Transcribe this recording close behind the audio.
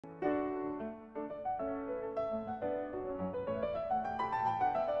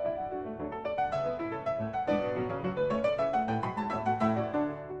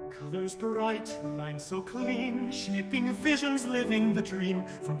Colors bright, lines so clean, shaping visions, living the dream.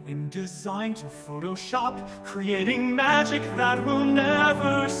 From InDesign to Photoshop, creating magic that will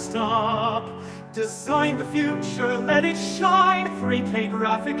never stop. Design the future, let it shine. 3K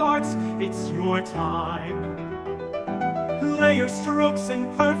graphic arts, it's your time. Layer strokes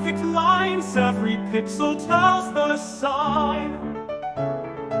and perfect lines, every pixel tells the sign.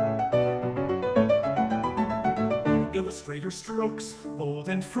 Illustrator strokes, bold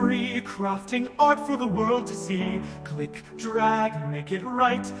and free, crafting art for the world to see. Click, drag, make it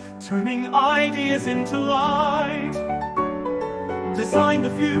right, turning ideas into light. Design the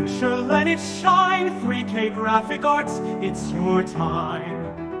future, let it shine. 3K graphic arts, it's your time.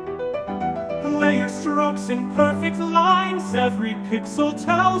 Layer strokes and perfect lines, every pixel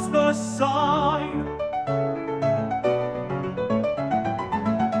tells the sign.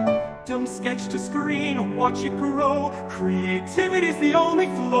 Sketch to screen, watch it grow. Creativity's the only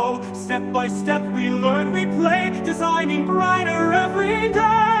flow. Step by step we learn, we play, designing brighter every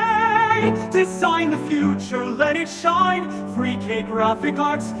day. Design the future, let it shine. 3K graphic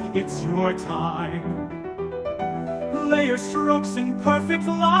arts, it's your time. Layer strokes and perfect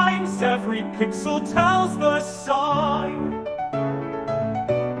lines, every pixel tells the sign.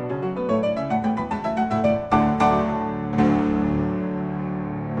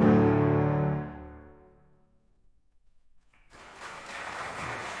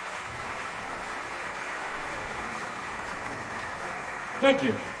 Thank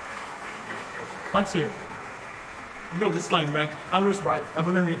you. Let's hear. You know this line, right? I was right.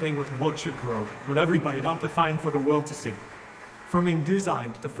 Ever anything with what should grow, with everybody amplifying for the world to see. From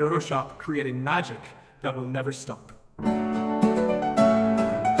InDesign to Photoshop, creating magic that will never stop.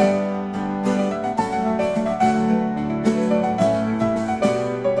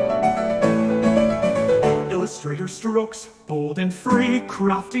 Illustrator strokes, bold and free,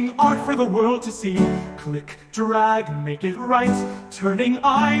 crafting art for the world to see. Click, drag, make it right, turning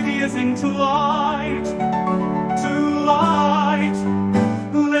ideas into light. To light.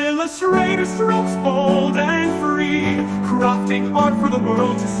 Illustrator strokes, bold and free, crafting art for the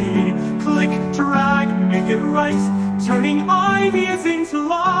world to see. Click, drag, make it right, turning ideas into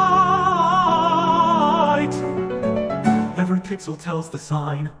light. Every pixel tells the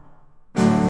sign.